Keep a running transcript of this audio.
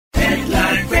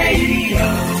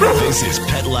This is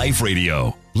Pet Life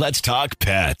Radio. Let's talk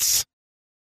pets.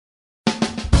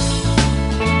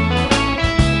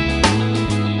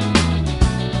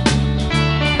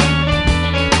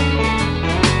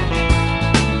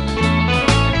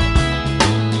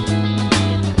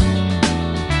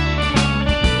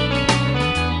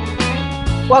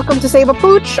 Welcome to Save a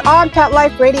Pooch on Pet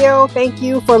Life Radio. Thank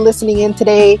you for listening in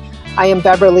today. I am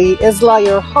Beverly Isla,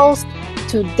 your host.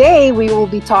 Today we will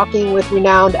be talking with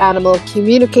renowned animal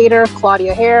communicator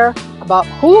Claudia Hare about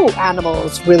who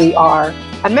animals really are.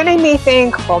 And many may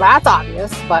think, well, that's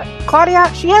obvious, but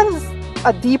Claudia, she has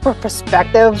a deeper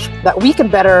perspective that we can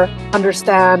better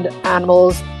understand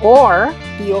animals or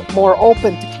be more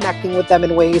open to connecting with them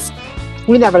in ways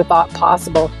we never thought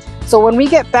possible. So when we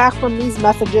get back from these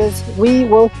messages, we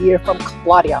will hear from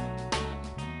Claudia.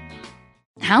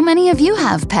 How many of you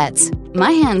have pets?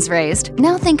 My hand's raised.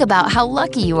 Now think about how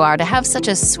lucky you are to have such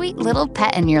a sweet little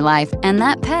pet in your life, and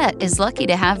that pet is lucky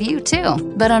to have you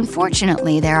too. But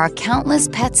unfortunately, there are countless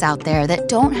pets out there that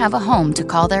don't have a home to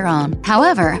call their own.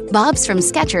 However, Bob's from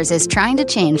Skechers is trying to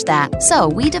change that. So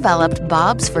we developed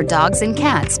Bob's for dogs and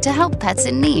cats to help pets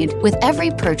in need. With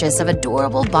every purchase of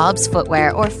adorable Bob's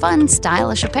footwear or fun,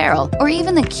 stylish apparel, or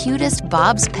even the cutest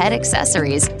Bob's pet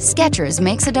accessories, Skechers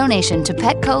makes a donation to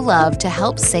Petco Love to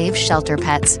help save shelter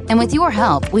pets. And with your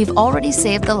help, we've already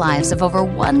saved the lives of over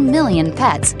 1 million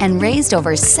pets and raised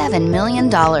over $7 million.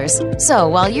 So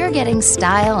while you're getting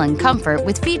style and comfort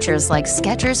with features like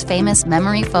Skechers' famous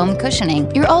memory foam cushioning,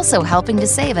 you're also helping to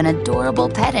save an adorable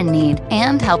pet in need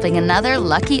and helping another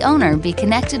lucky owner be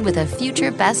connected with a future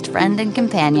best friend and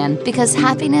companion, because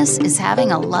happiness is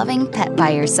having a loving pet by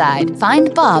your side.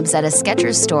 Find Bob's at a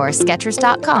Skechers store,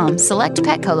 Skechers.com, select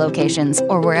Petco locations,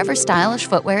 or wherever stylish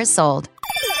footwear is sold.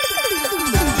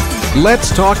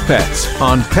 Let's Talk Pets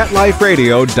on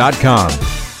PetLifeRadio.com.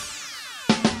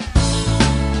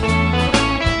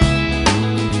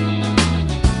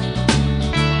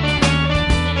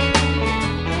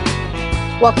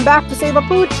 Welcome back to Save a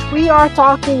Pooch. We are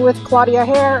talking with Claudia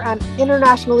Hare, an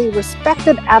internationally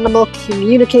respected animal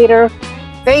communicator.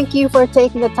 Thank you for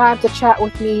taking the time to chat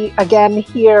with me again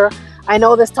here. I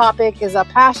know this topic is a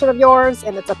passion of yours,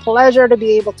 and it's a pleasure to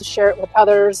be able to share it with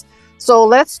others. So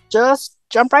let's just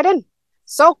jump right in.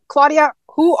 So, Claudia,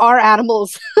 who are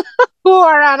animals? Who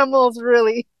are animals,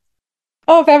 really?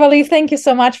 Oh, Beverly, thank you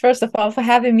so much, first of all, for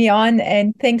having me on.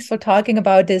 And thanks for talking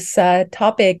about this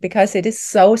topic, because it is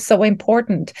so, so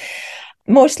important.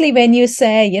 Mostly when you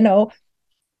say,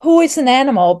 who is an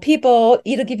animal, people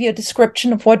either give you a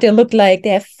description of what they look like.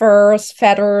 They have furs,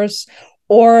 feathers,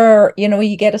 or,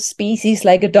 you get a species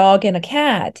like a dog and a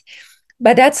cat.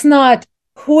 But that's not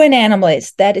who an animal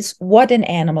is. That is what an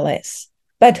animal is.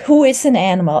 But who is an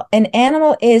animal? An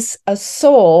animal is a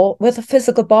soul with a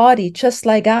physical body, just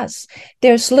like us.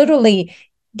 There's literally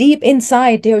deep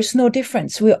inside, there's no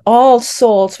difference. We're all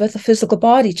souls with a physical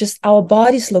body, just our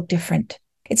bodies look different.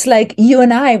 It's like you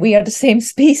and I, we are the same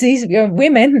species, we are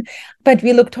women, but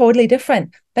we look totally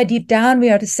different. But deep down, we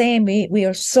are the same. We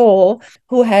are soul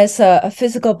who has a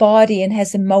physical body and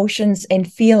has emotions and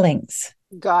feelings.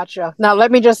 Gotcha. Now,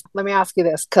 let me ask you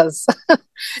this, because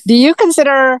do you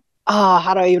consider,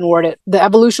 how do I even word it, the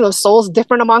evolution of souls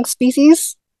different among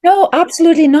species? No,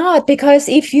 absolutely not. Because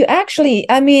if you actually,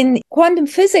 quantum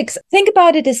physics, think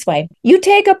about it this way. You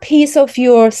take a piece of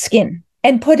your skin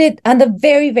and put it under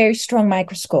very, very strong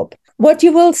microscope. What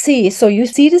you will see, so you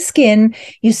see the skin,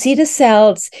 you see the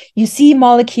cells, you see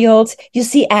molecules, you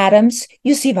see atoms,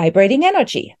 you see vibrating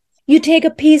energy. You take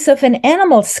a piece of an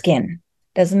animal skin,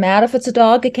 doesn't matter if it's a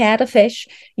dog, a cat, a fish,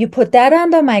 you put that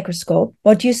under a microscope.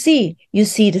 What do you see? You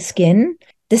see the skin,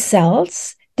 the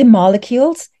cells, the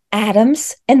molecules,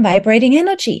 atoms, and vibrating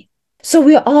energy. So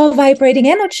we're all vibrating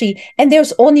energy, and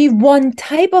there's only one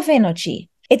type of energy.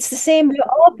 It's the same. We're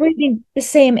all breathing the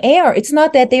same air. It's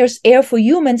not that there's air for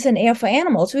humans and air for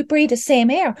animals. We breathe the same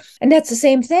air. And that's the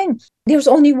same thing. There's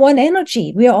only one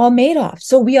energy we are all made of.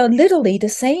 So we are literally the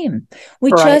same.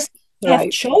 We just have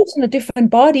chosen a different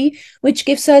body, which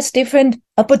gives us different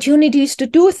opportunities to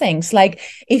do things. Like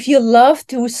if you love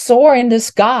to soar in the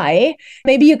sky,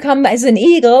 maybe you come as an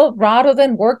eagle rather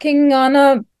than working on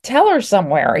a teller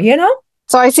somewhere,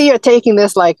 So I see you're taking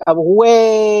this like a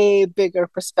way bigger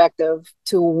perspective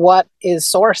to what is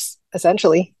source,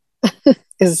 essentially.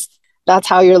 That's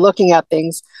how you're looking at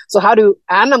things. So how do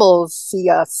animals see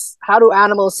us? How do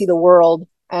animals see the world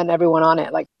and everyone on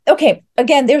it? Okay,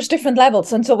 again, there's different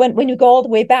levels. And so when you go all the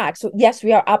way back, so yes,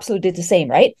 we are absolutely the same,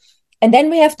 right? And then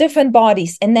we have different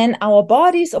bodies. And then our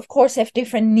bodies, of course, have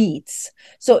different needs.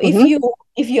 So if you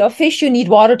if you're a fish, you need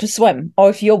water to swim, or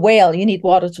if you're a whale, you need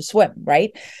water to swim,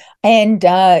 right? And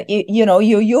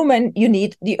you're human, you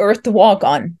need the earth to walk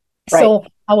on. Right. So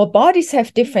our bodies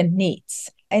have different needs.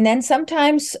 And then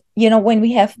sometimes, when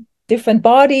we have different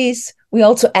bodies, we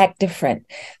also act different.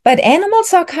 But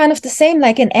animals are kind of the same.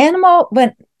 Like an animal,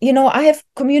 when, I have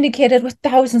communicated with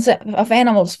thousands of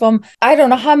animals from, I don't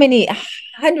know how many,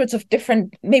 hundreds of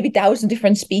different, maybe 1,000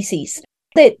 different species.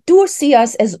 They do see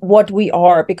us as what we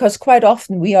are, because quite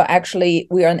often we are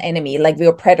an enemy, like we're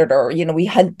a predator, we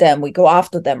hunt them, we go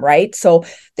after them, right? So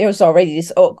there's already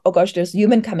this, oh gosh, there's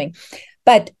human coming.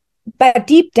 But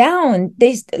deep down,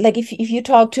 like if you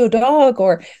talk to a dog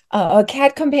or a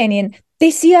cat companion,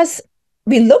 they see us,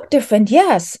 we look different,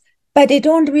 yes, but they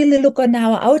don't really look on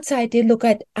our outside, they look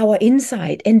at our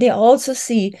inside. And they also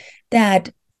see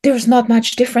that there's not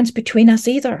much difference between us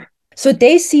either. So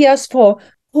they see us for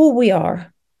who we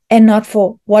are and not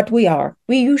for what we are.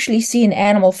 We usually see an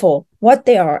animal for what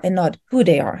they are and not who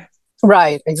they are.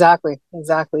 Right. Exactly.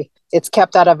 It's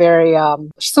kept at a very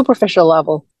superficial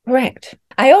level. Correct.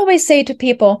 I always say to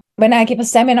people when I give a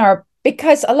seminar,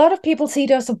 because a lot of people see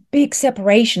there's a big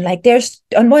separation, like there's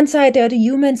on one side, there are the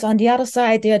humans, on the other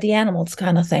side, there are the animals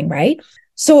kind of thing, right?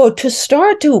 So to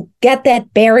start to get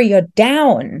that barrier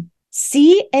down,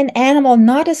 see an animal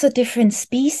not as a different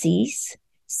species,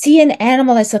 see an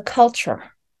animal as a culture.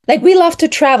 Like we love to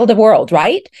travel the world,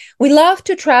 right? We love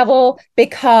to travel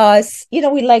because,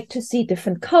 we like to see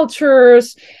different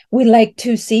cultures. We like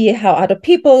to see how other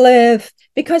people live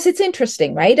because it's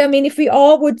interesting, right? I mean, if we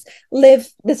all would live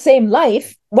the same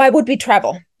life, why would we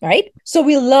travel, right? So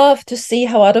we love to see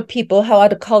how other people, how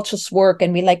other cultures work.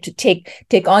 And we like to take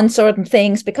on certain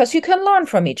things because you can learn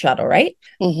from each other, right?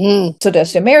 Mm-hmm. So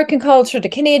there's the American culture, the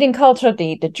Canadian culture,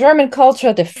 the German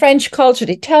culture, the French culture,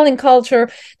 the Italian culture,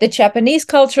 the Japanese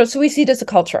culture. So we see it as a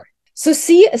culture. So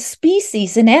see a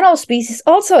species, an animal species,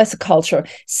 also as a culture.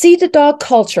 See the dog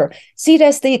culture. See it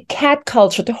as the cat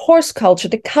culture, the horse culture,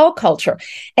 the cow culture.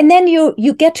 And then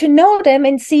you get to know them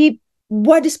and see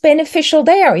what is beneficial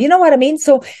there. You know what I mean?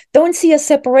 So don't see a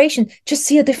separation, just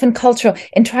see a different culture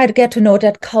and try to get to know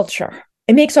that culture.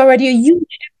 It makes already a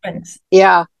huge difference.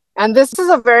 Yeah. And this is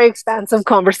a very expansive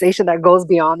conversation that goes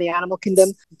beyond the animal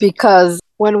kingdom, because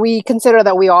when we consider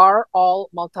that we are all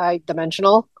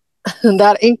multidimensional,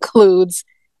 that includes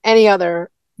any other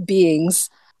beings.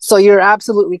 So you're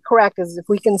absolutely correct, is if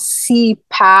we can see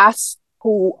past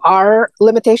who our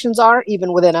limitations are,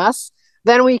 even within us,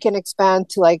 then we can expand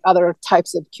to like other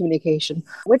types of communication,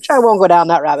 which I won't go down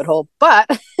that rabbit hole. But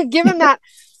given that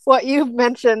what you've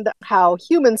mentioned, how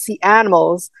humans see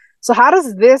animals, so how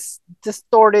does this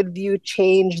distorted view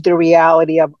change the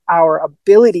reality of our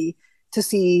ability to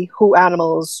see who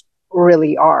animals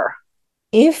really are?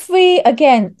 If we,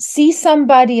 again, see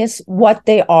somebody as what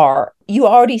they are, you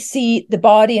already see the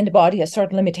body, and the body has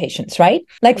certain limitations, right?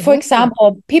 Like, for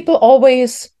example, people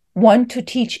always want to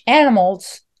teach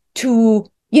animals to,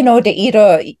 they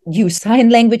either use sign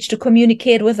language to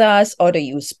communicate with us, or they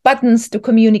use buttons to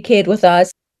communicate with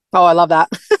us. Oh, I love that.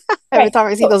 Every Right. time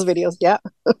I see those videos. Yeah.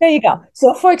 There you go.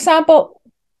 So, for example,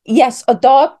 yes, a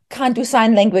dog can't do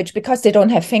sign language because they don't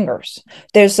have fingers.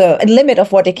 There's a limit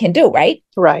of what they can do, right?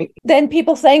 Right. Then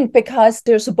people think because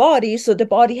there's a body, so the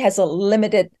body has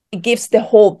it gives the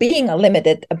whole being a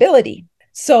limited ability.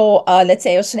 So let's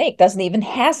say a snake doesn't even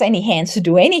has any hands to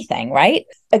do anything, right?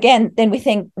 Again, then we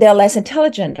think they're less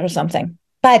intelligent or something.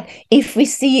 But if we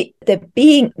see the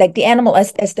being, like the animal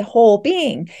as the whole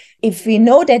being, if we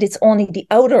know that it's only the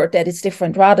outer that is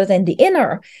different rather than the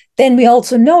inner, then we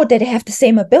also know that they have the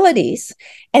same abilities.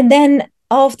 And then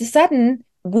all of a sudden,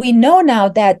 we know now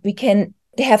that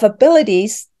they have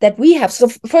abilities that we have. So,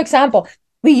 for example,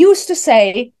 we used to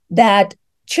say that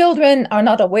children are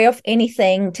not aware of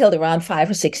anything till they're around 5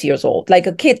 or 6 years old. Like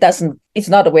a kid it's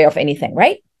not aware of anything,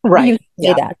 right? Right.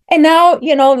 Say that. And now,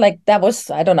 like that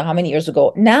was, I don't know how many years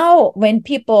ago. Now, when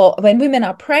women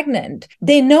are pregnant,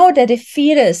 they know that the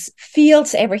fetus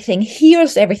feels everything,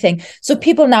 hears everything. So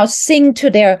people now sing to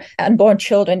their unborn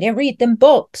children. They read them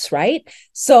books, right?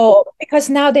 So because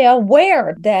now they are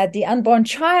aware that the unborn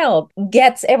child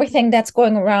gets everything that's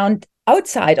going around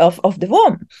outside of the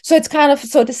womb. So it's kind of,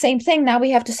 so the same thing. Now we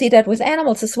have to see that with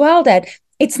animals as well, that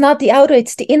it's not the outer,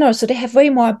 it's the inner. So they have way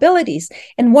more abilities.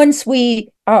 And once we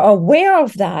are aware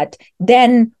of that,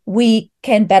 then we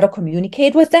can better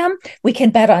communicate with them. We can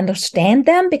better understand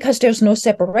them because there's no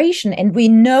separation. And we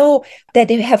know that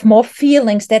they have more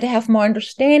feelings, that they have more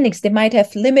understandings. They might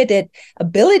have limited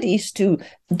abilities to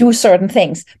do certain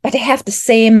things, but they have the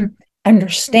same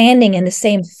understanding and the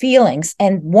same feelings.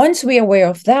 And once we're aware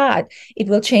of that, it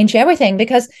will change everything.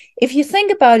 Because if you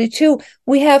think about it too,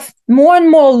 we have more and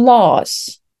more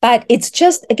laws, but it's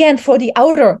just, again, for the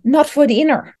outer, not for the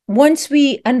inner. Once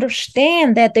we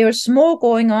understand that there's more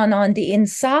going on the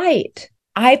inside,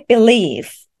 I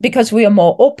believe, because we are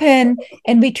more open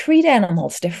and we treat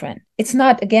animals different. It's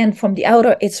not, again, from the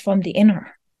outer, it's from the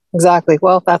inner. Exactly.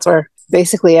 Well, that's where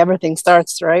basically everything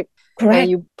starts, right? Correct.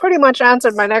 And you pretty much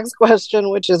answered my next question,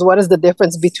 which is what is the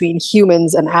difference between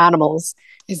humans and animals?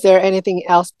 Is there anything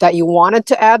else that you wanted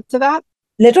to add to that?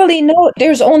 Literally, no,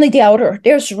 there's only the outer.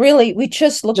 There's really, we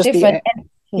just look different.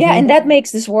 Yeah, and that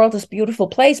makes this world this beautiful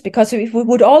place, because if we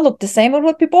would all look the same, it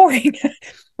would be boring,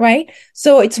 right?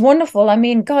 So it's wonderful. I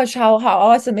mean, gosh, how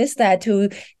awesome is that to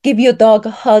give your dog a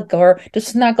hug or to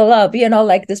snuggle up,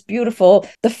 like this beautiful,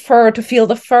 the fur, to feel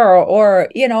the fur, or,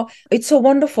 it's so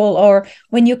wonderful. Or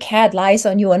when your cat lies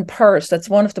on you and purrs, that's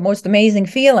one of the most amazing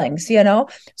feelings,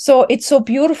 So it's so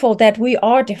beautiful that we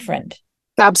are different.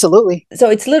 Absolutely. So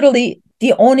it's literally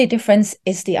the only difference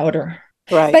is the outer.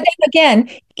 Right. But then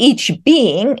again, each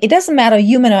being, it doesn't matter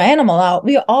human or animal,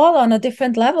 we're all on a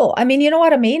different level. I mean, you know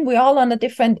what I mean? We're all on a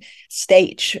different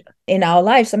stage in our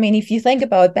lives. I mean, if you think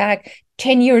about back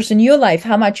 10 years in your life,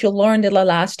 how much you learned in the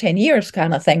last 10 years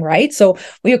kind of thing, right? So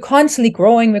we are constantly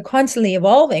growing, we're constantly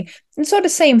evolving. And so the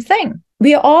same thing.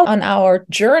 We are all on our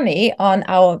journey,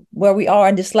 where we are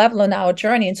on this level on our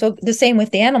journey. And so the same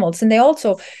with the animals. And they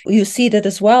also, you see that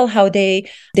as well, how they,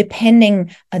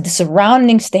 depending on the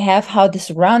surroundings they have, how the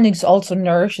surroundings also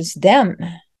nourishes them.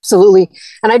 Absolutely.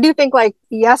 And I do think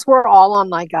yes, we're all on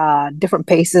different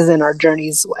paces in our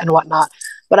journeys and whatnot.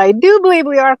 But I do believe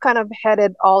we are kind of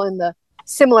headed all in the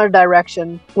similar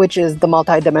direction, which is the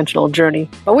multidimensional journey.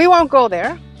 But we won't go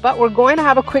there. But we're going to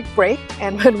have a quick break.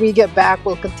 And when we get back,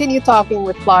 we'll continue talking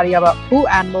with Claudia about who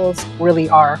animals really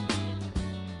are.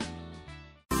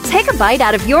 Take a bite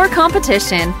out of your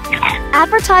competition.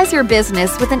 Advertise your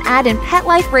business with an ad in Pet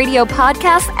Life Radio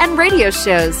podcasts and radio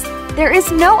shows. There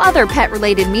is no other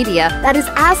pet-related media that is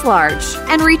as large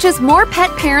and reaches more pet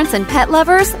parents and pet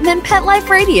lovers than Pet Life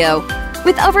Radio.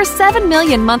 With over 7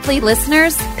 million monthly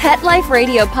listeners, Pet Life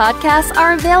Radio podcasts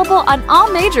are available on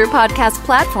all major podcast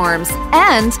platforms,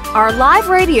 and our live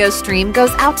radio stream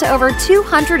goes out to over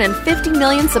 250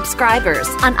 million subscribers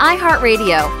on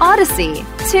iHeartRadio, Odyssey,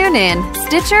 TuneIn,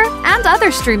 Stitcher, and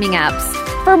other streaming apps.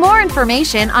 For more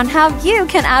information on how you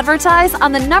can advertise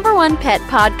on the #1 pet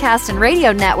podcast and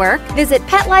radio network, visit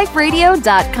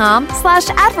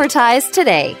PetLifeRadio.com/advertise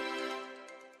today.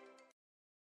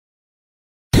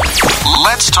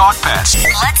 Let's talk pets.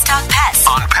 Let's talk pets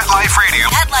On Pet Life Radio.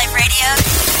 Pet Life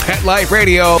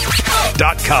Radio.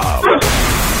 PetLifeRadio.com.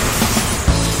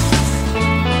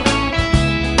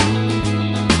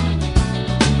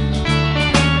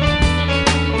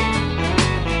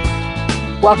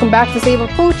 Welcome back to Save a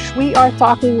Pooch. We are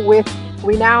talking with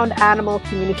renowned animal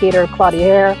communicator Claudia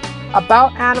Hare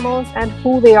about animals and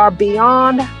who they are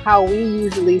beyond how we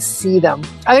usually see them.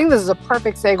 I think this is a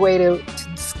perfect segue to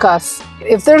discuss,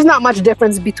 if there's not much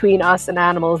difference between us and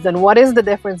animals, then what is the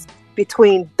difference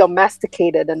between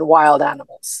domesticated and wild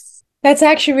animals? That's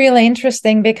actually really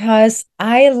interesting, because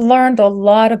I learned a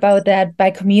lot about that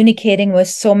by communicating with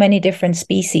so many different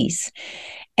species.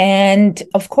 And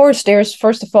of course, there's,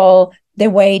 first of all, the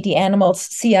way the animals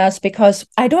see us, because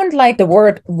I don't like the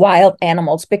word wild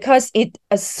animals, because it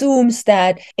assumes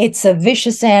that it's a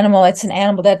vicious animal. It's an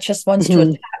animal that just wants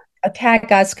to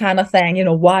attack us kind of thing,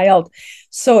 wild.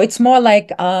 So it's more like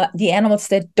the animals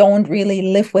that don't really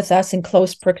live with us in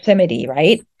close proximity,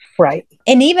 right? Right.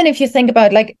 And even if you think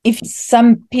about, if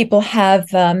some people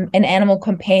have an animal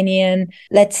companion,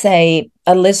 let's say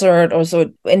a lizard or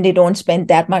so, and they don't spend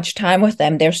that much time with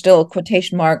them, they're still,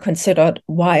 quotation mark, considered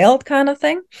wild kind of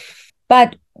thing.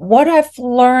 But what I've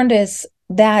learned is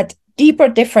that deeper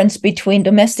difference between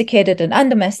domesticated and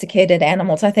undomesticated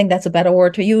animals, I think that's a better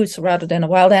word to use rather than a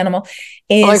wild animal,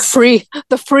 is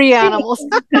the free animals.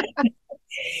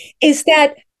 is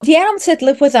that the animals that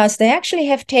live with us, they actually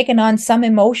have taken on some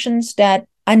emotions that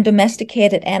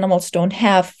undomesticated animals don't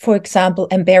have. For example,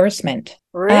 embarrassment.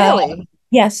 Really?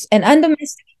 Yes. An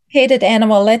undomesticated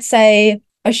animal, let's say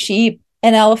a sheep,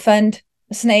 an elephant,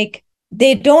 a snake,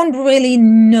 they don't really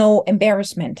know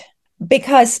embarrassment,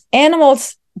 because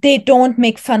animals, they don't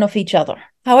make fun of each other.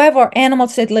 However,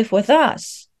 animals that live with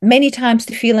us, many times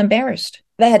they feel embarrassed.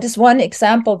 I had this one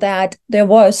example that there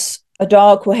was a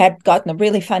dog who had gotten a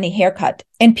really funny haircut,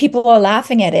 and people were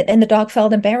laughing at it, and the dog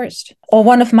felt embarrassed. Or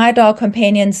one of my dog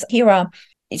companions, Hira,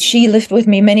 she lived with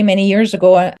me many, many years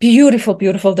ago, a beautiful,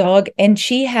 beautiful dog, and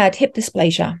she had hip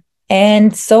dysplasia.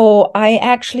 And so I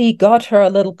actually got her a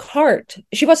little cart.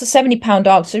 She was a 70-pound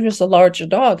dog, so she was a larger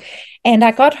dog. And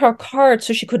I got her a cart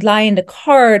so she could lie in the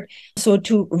cart, so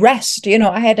to rest.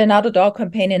 I had another dog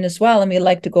companion as well, and we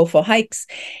like to go for hikes.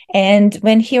 And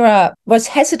when Hira was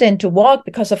hesitant to walk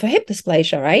because of her hip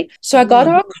dysplasia, right? So I got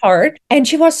her a cart, and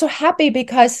she was so happy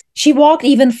because she walked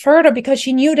even further, because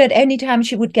she knew that anytime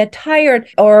she would get tired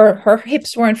or her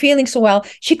hips weren't feeling so well,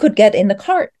 she could get in the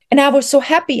cart. And I was so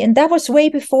happy. And that was way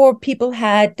before people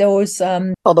had those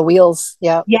the wheels.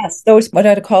 Yeah. Yes, those, what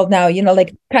are they called now?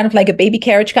 Like kind of like a baby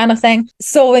carriage kind of thing.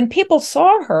 So when people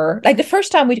saw her, like the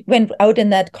first time we went out in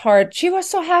that cart, she was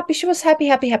so happy. She was happy,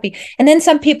 happy, happy. And then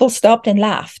some people stopped and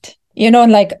laughed.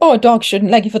 And like, oh, a dog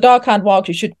shouldn't, like if a dog can't walk,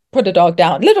 you should put a dog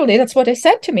down. Literally, that's what they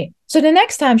said to me. So the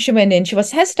next time she went in, she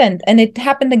was hesitant, and it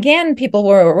happened again. People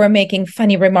were making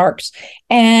funny remarks.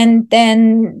 And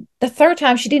then the third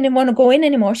time, she didn't want to go in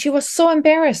anymore. She was so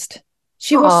embarrassed.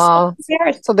 She was so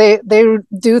embarrassed. So they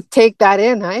do take that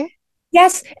in, eh?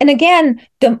 Yes. And again,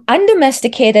 the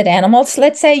undomesticated animals,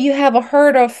 let's say you have a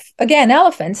herd of, again,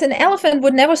 elephants. An elephant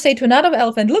would never say to another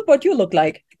elephant, look what you look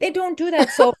like. They don't do that.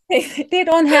 So they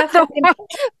don't have that.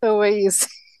 The way you say.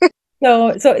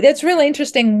 So it's really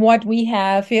interesting what we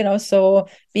have, so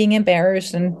being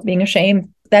embarrassed and being ashamed,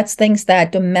 that's things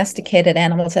that domesticated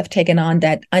animals have taken on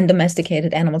that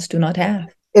undomesticated animals do not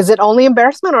have. Is it only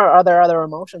embarrassment, or are there other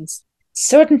emotions?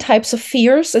 Certain types of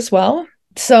fears as well.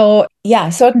 So yeah,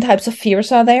 certain types of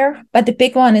fears are there, but the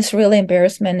big one is really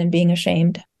embarrassment and being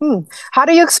ashamed. How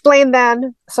do you explain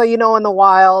then? So, in the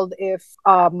wild, if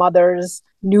a mother's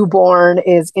newborn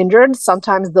is injured,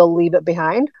 sometimes they'll leave it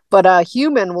behind, but a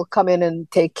human will come in and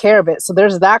take care of it. So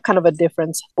there's that kind of a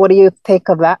difference. What do you think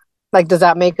of that? Like, does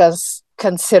that make us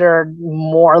considered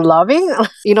more loving?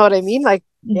 You know what I mean? Like,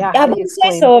 yeah, I would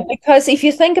say so, because if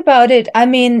you think about it, I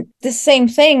mean, the same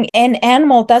thing. An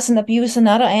animal doesn't abuse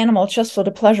another animal just for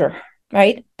the pleasure,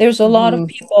 right? There's a lot of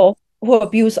people who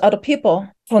abuse other people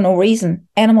for no reason.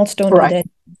 Animals don't do that,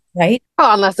 right?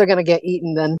 Oh, unless they're going to get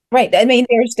eaten then. Right. I mean,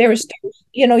 there's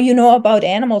you know about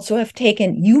animals who have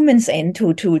taken humans in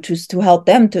to help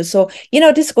them to. So,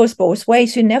 this goes both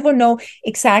ways. You never know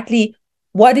exactly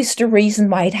what is the reason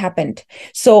why it happened.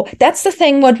 So that's the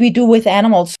thing what we do with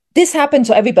animals. This happens,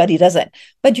 so everybody does it.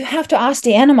 But you have to ask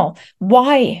the animal,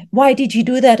 why? Why did you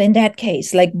do that in that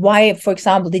case? Like, why, for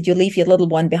example, did you leave your little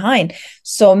one behind?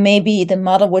 So maybe the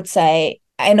mother would say,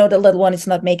 I know the little one is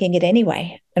not making it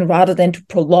anyway. And rather than to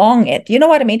prolong it, you know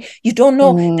what I mean? You don't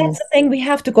know. That's the thing. We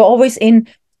have to go always in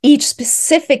each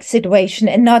specific situation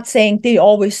and not saying they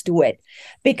always do it.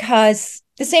 Because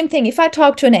the same thing, if I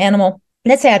talk to an animal,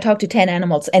 let's say I talk to 10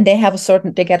 animals and they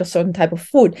get a certain type of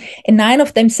food, and 9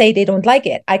 of them say they don't like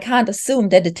it. I can't assume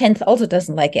that the 10th also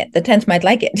doesn't like it. The 10th might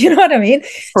like it. You know what I mean?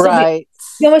 Right.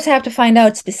 So you always have to find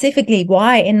out specifically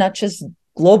why, and not just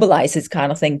globalize this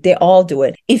kind of thing. They all do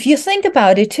it. If you think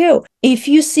about it too, if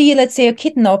you see, let's say, a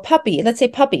kitten or a puppy, let's say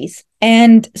puppies,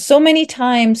 and so many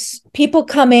times people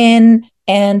come in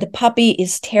and the puppy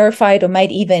is terrified or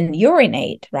might even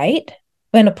urinate, right?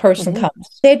 When a person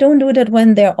comes. They don't do that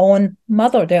when their own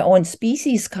mother, their own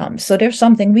species comes. So there's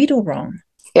something we do wrong.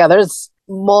 Yeah, there's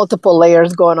multiple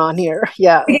layers going on here.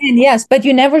 Yeah. Again, yes, but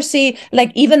you never see,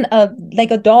 like, even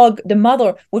like a dog, the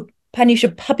mother would punish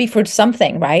a puppy for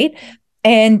something, right?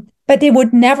 But they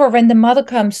would never, when the mother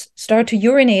comes, start to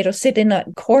urinate or sit in a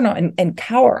corner and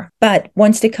cower. But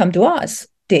once they come to us,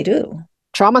 they do.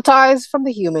 Traumatized from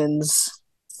the humans.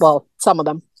 Well, some of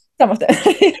them.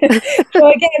 So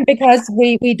again, because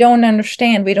we don't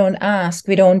understand, we don't ask,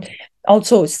 we don't,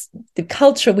 also the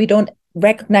culture, we don't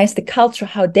recognize the culture,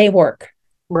 how they work.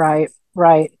 Right.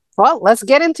 Well, let's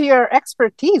get into your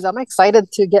expertise. I'm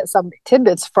excited to get some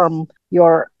tidbits from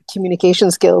your communication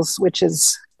skills, which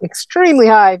is extremely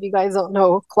high if you guys don't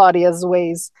know Claudia's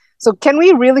ways. So can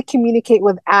we really communicate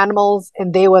with animals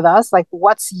and they with us? Like,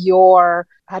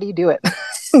 how do you do it,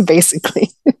 basically?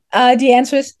 The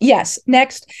answer is yes.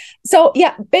 Next. So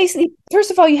yeah, basically,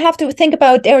 first of all, you have to think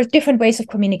about there are different ways of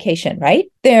communication, right?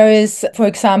 There is, for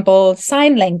example,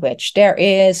 sign language. There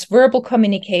is verbal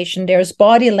communication. There's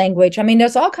body language. I mean,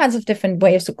 there's all kinds of different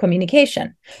ways of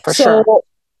communication. For sure.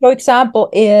 For example,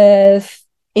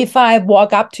 if I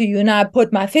walk up to you and I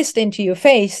put my fist into your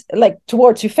face, like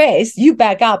towards your face, you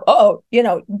back up. Oh,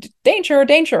 danger,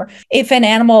 danger. If an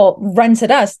animal runs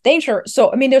at us, danger.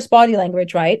 So, I mean, there's body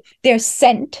language, right? There's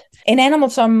scent. And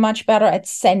animals are much better at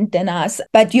scent than us.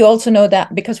 But you also know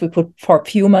that because we put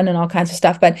perfume on and all kinds of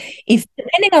stuff. But if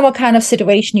depending on what kind of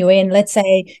situation you're in, let's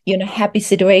say you're in a happy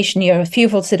situation, you're in a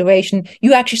fearful situation,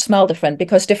 you actually smell different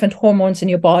because different hormones in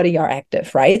your body are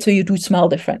active, right? So you do smell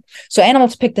different. So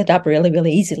animals pick that up really,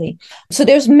 really easily. So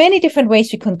there's many different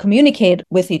ways we can communicate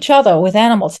with each other, with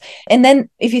animals. And then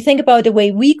if you think about the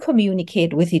way we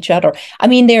communicate with each other, I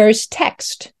mean, there's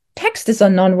text. Text is a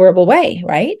nonverbal way,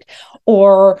 right?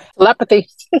 Or Telepathy.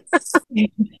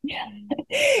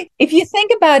 if you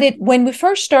think about it, when we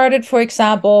first started, for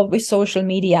example, with social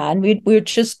media, and we're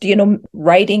just,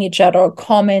 writing each other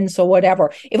comments or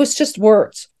whatever, it was just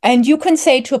words. And you can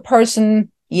say to a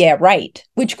person, yeah, right,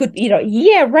 which could,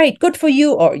 yeah, right, good for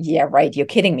you, or yeah, right, you're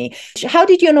kidding me. How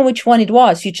did you know which one it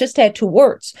was? You just had two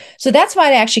words. So that's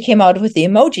why I actually came out with the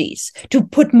emojis to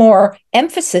put more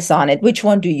emphasis on it. Which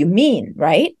one do you mean,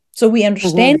 right? So we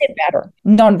understand it better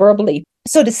non-verbally.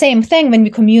 So the same thing when we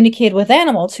communicate with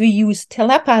animals, we use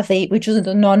telepathy, which is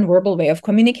a non-verbal way of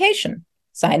communication.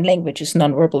 Sign language is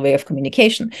non-verbal way of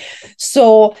communication.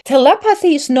 So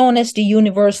telepathy is known as the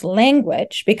universal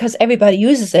language because everybody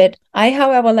uses it. I,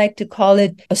 however, like to call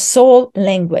it a soul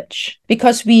language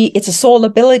because it's a soul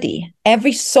ability.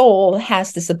 Every soul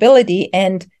has this ability.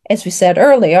 And as we said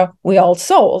earlier, we all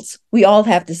souls. We all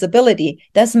have this ability.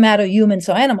 Doesn't matter humans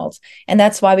or animals. And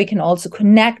that's why we can also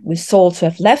connect with souls who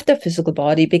have left their physical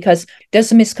body, because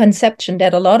there's a misconception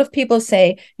that a lot of people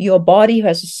say your body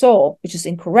has a soul, which is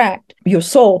incorrect. Your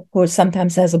soul, who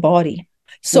sometimes has a body.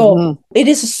 So it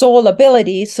is a soul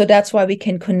ability. So that's why we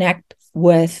can connect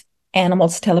with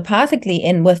animals telepathically,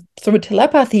 and through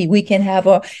telepathy we can have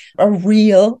a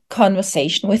real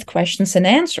conversation with questions and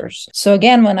answers. So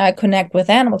again, when I connect with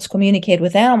animals, communicate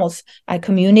with animals, I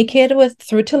communicate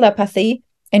through telepathy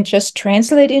and just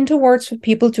translate into words for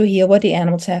people to hear what the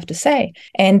animals have to say.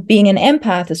 And being an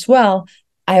empath as well,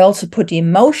 I also put the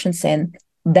emotions in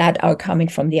that are coming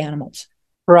from the animals.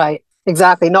 Right.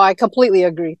 Exactly. No, I completely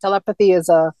agree. Telepathy is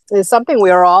something we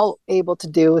are all able to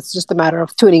do. It's just a matter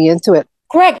of tuning into it.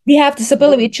 Correct. We have this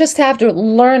ability. We just have to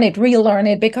learn it, relearn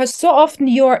it, because so often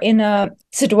you're in a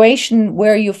situation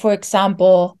where you, for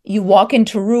example, you walk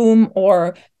into a room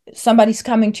or somebody's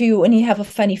coming to you and you have a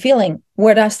funny feeling.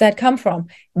 Where does that come from?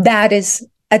 That is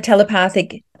a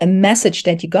telepathic message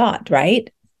that you got, right?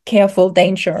 Careful,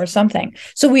 danger, or something.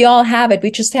 So we all have it.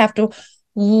 We just have to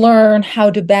learn how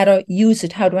to better use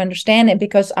it, how to understand it,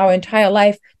 because our entire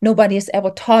life, nobody has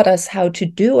ever taught us how to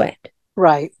do it.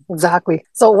 Right, exactly.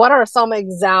 So what are some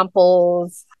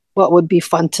examples? What would be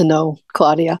fun to know,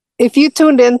 Claudia? If you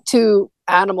tuned into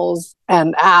animals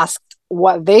and asked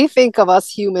what they think of us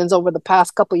humans over the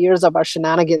past couple of years of our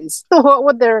shenanigans, what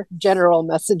would their general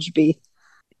message be?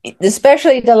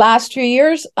 Especially the last 2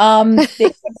 years,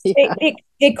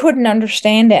 they couldn't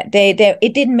understand it.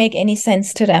 It didn't make any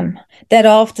sense to them that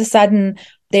all of a sudden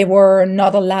they were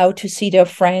not allowed to see their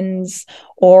friends,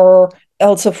 or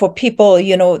also for people,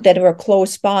 that were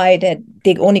close by, that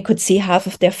they only could see half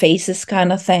of their faces,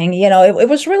 kind of thing. It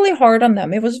was really hard on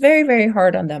them. It was very, very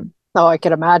hard on them. Oh, I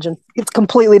can imagine. It's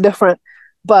completely different.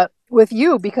 But with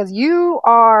you, because you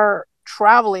are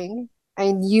traveling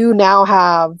and you now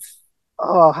have,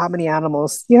 how many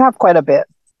animals? You have quite a bit.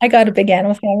 I got a big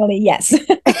animal family, yes.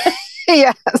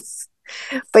 Yes.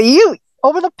 But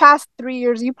over the past 3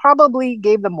 years, you probably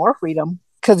gave them more freedom.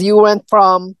 Because you went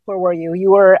from, where were you?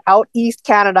 You were out East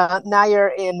Canada. Now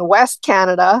you're in West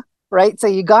Canada, right? So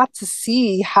you got to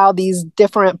see how these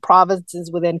different provinces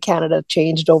within Canada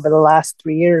changed over the last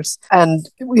 3 years. And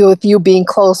with you being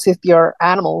close with your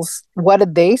animals, what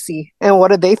did they see and what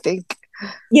did they think?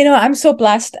 I'm so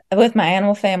blessed with my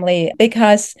animal family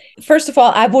because, first of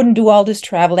all, I wouldn't do all this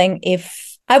traveling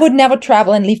if I would never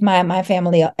travel and leave my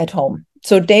family at home.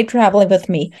 So they traveling with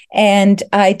me. And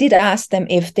I did ask them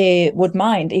if they would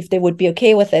mind, if they would be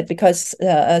okay with it, because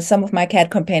some of my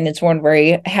cat companions weren't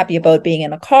very happy about being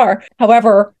in a car.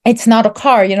 However, it's not a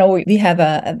car, we have,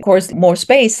 of course, more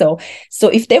space. So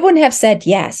if they wouldn't have said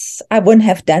yes, I wouldn't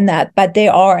have done that. But they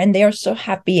are, and they're so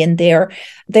happy, and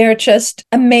they're just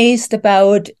amazed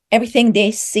about everything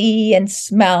they see and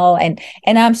smell. And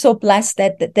I'm so blessed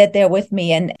that they're with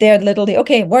me, and they're literally,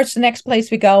 okay, where's the next place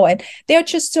we go? And they're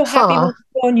just so happy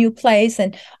with a new place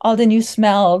and all the new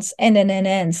smells.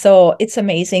 And so it's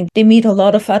amazing. They meet a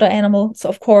lot of other animals,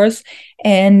 of course.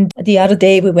 And the other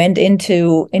day we went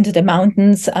into the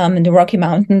mountains, in the Rocky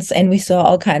Mountains, and we saw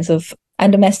all kinds of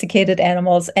undomesticated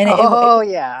animals. And Oh,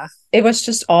 yeah. it was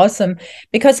just awesome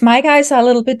because my guys are a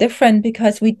little bit different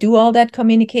because we do all that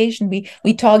communication.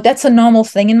 We talk. That's a normal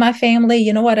thing in my family.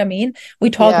 You know what I mean? We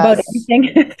talk about Yes.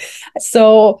 everything.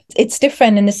 So it's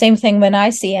different. And the same thing when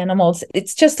I see animals,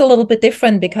 it's just a little bit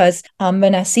different because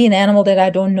when I see an animal that I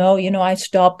don't know, I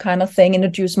stop kind of thing,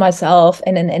 introduce myself,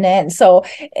 and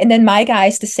then my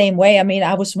guys the same way. I mean,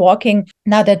 I was walking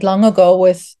not that long ago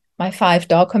with my 5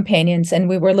 dog companions, and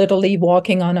we were literally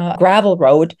walking on a gravel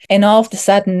road. And all of a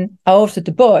sudden, out of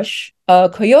the bush, a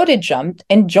coyote jumped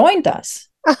and joined us.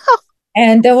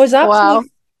 And there was Wow.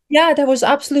 there was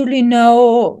absolutely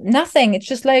nothing. It's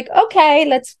just like, okay,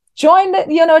 let's join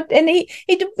and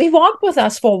he walked with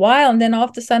us for a while. And then all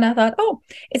of a sudden I thought, oh,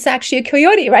 it's actually a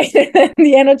coyote, right? And then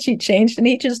the energy changed and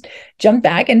he just jumped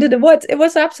back into the woods. It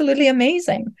was absolutely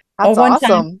amazing. That's Or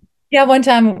awesome. one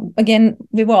time, again,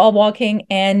 we were all walking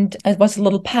and it was a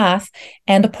little path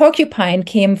and a porcupine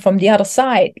came from the other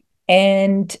side.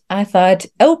 And I thought,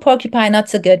 oh, porcupine, not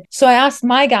so good. So I asked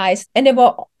my guys, and they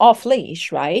were off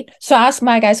leash, right? So I asked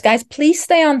my guys, please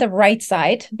stay on the right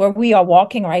side where we are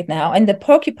walking right now. And the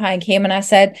porcupine came and I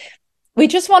said, we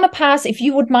just want to pass if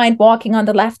you would mind walking on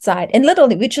the left side. And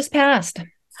literally, we just passed.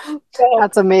 So,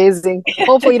 That's amazing.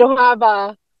 Hopefully you don't have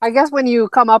I guess when you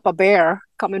come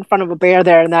in front of a bear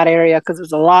there in that area, because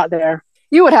there's a lot there,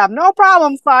 you would have no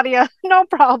problems, Claudia. No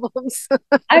problems.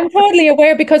 I'm totally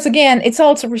aware because, again, it's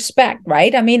also respect,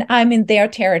 right? I mean, I'm in their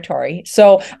territory.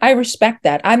 So I respect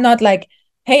that. I'm not like,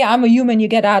 hey, I'm a human, you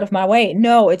get out of my way.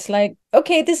 No, it's like,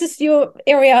 okay, this is your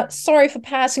area. Sorry for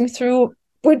passing through.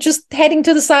 We're just heading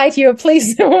to the side here.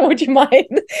 Please, would you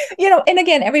mind? And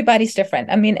again, everybody's different.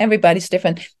 I mean, everybody's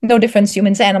different. No difference,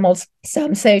 humans, animals.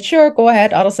 Some say, sure, go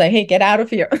ahead. Others say, hey, get out of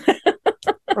here.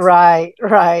 Right,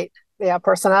 right. Yeah,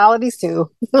 personalities too.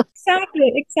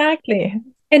 Exactly.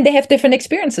 And they have different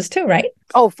experiences too, right?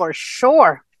 Oh, for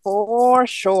sure. For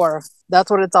sure.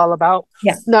 That's what it's all about.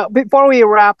 Yeah. Now, before we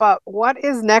wrap up, what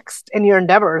is next in your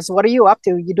endeavors? What are you up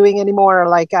to? You doing any more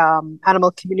like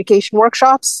animal communication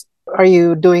workshops? Are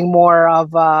you doing more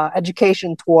of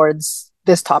education towards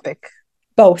this topic?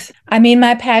 Both. I mean,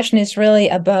 my passion is really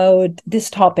about this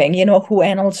topic, who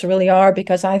animals really are,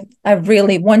 because I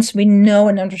really, once we know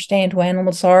and understand who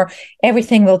animals are,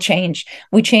 everything will change.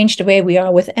 We change the way we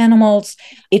are with animals.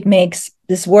 It makes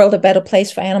this world a better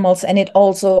place for animals. And it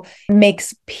also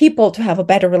makes people to have a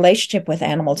better relationship with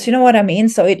animals. You know what I mean?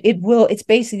 So it's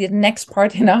basically the next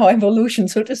part in our evolution,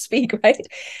 so to speak, right?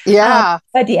 Yeah.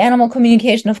 But the animal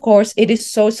communication, of course, it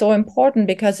is so, so important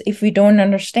because if we don't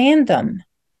understand them,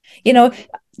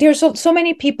 there's so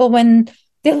many people when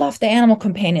they love the animal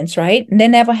companions, right? And they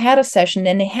never had a session,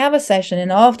 then they have a session,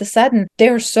 and all of a sudden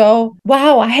they're so,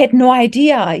 wow, I had no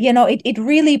idea. It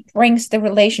really brings the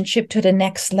relationship to the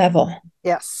next level.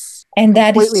 Yes. And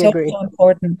that is Completely so, agree. so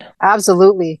important.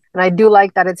 Absolutely. And I do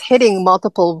like that it's hitting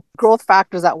multiple growth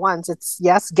factors at once. It's,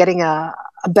 yes, getting a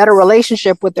better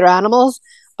relationship with their animals,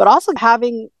 but also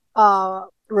having a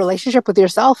relationship with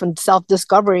yourself and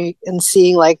self-discovery and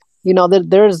seeing like, that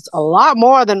there's a lot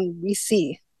more than we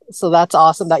see. So that's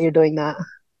awesome that you're doing that.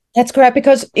 That's correct.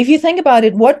 Because if you think about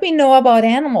it, what we know about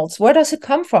animals, where does it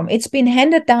come from? It's been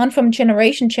handed down from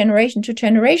generation to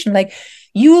generation. Like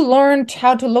you learned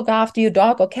how to look after your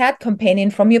dog or cat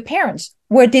companion from your parents.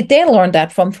 Where did they learn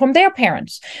that from? From their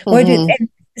parents. And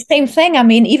the same thing. I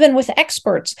mean, even with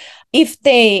experts, if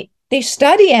they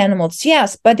study animals,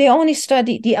 yes, but they only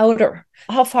study the outer.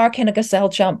 How far can a gazelle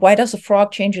jump? Why does a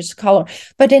frog change its color?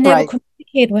 But they never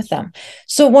communicate with them.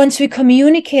 So once we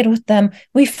communicate with them,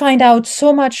 we find out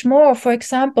so much more. For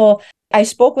example, I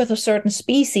spoke with a certain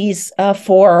species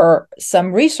for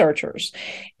some researchers.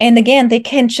 And again, they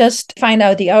can't just find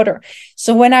out the outer.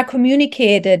 So when I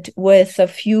communicated with a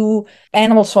few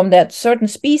animals from that certain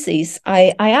species,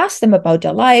 I asked them about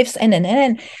their lives.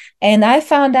 And I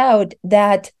found out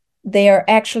that they're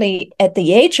actually at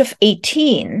the age of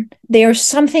 18, there's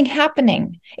something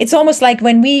happening. It's almost like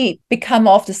when we become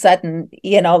all of a sudden,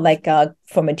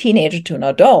 from a teenager to an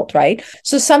adult, right?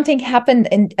 So something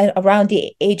happened around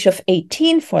the age of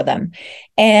 18 for them.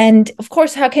 And of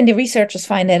course, how can the researchers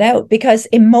find that out? Because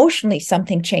emotionally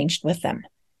something changed with them.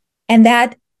 And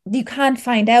that you can't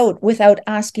find out without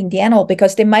asking the animal,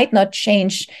 because they might not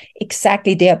change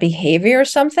exactly their behavior or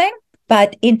something,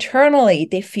 but internally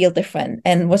they feel different.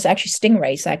 And was actually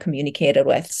stingrays I communicated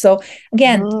with. So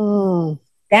again,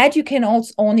 that you can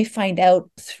also only find out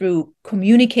through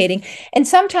communicating. And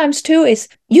sometimes too is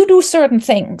you do certain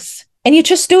things And you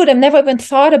just do it. I've never even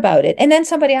thought about it. And then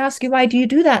somebody asks you, why do you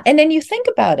do that? And then you think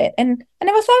about it. And I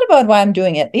never thought about why I'm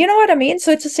doing it. You know what I mean?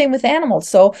 So it's the same with animals.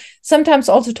 So sometimes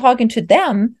also talking to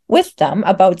them, with them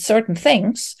about certain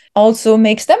things also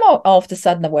makes them all of a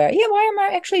sudden aware, yeah, why am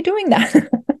I actually doing that?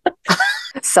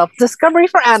 Self-discovery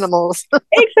for animals.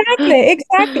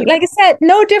 Exactly. Like I said,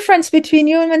 no difference between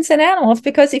humans and animals,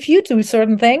 because if you do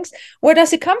certain things, where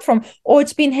does it come from? Or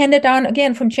it's been handed down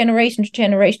again from generation to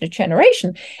generation to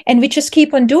generation, and we just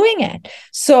keep on doing it.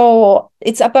 So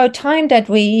it's about time that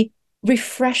we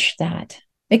refresh that,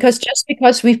 because just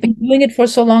because we've been doing it for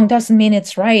so long doesn't mean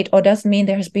it's right, or doesn't mean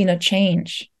there has been a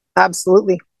change.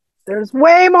 Absolutely. There's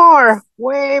way more.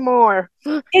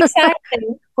 Exactly.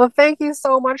 Well, thank you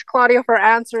so much, Claudia, for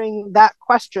answering that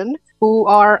question. Who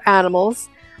are animals?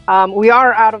 We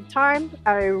are out of time.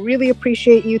 I really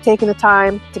appreciate you taking the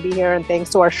time to be here, and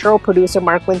thanks to our show producer,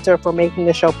 Mark Winter, for making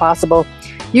the show possible.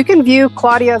 You can view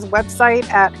Claudia's website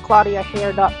at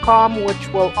claudiahair.com,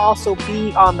 which will also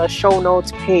be on the show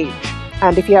notes page.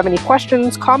 And if you have any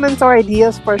questions, comments, or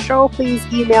ideas for a show, please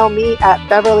email me at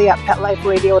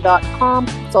beverly@petliferadio.com.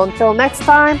 So until next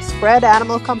time, spread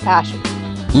animal compassion.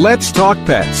 Let's Talk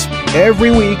Pets,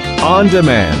 every week on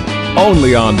demand,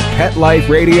 only on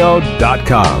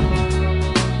PetLifeRadio.com.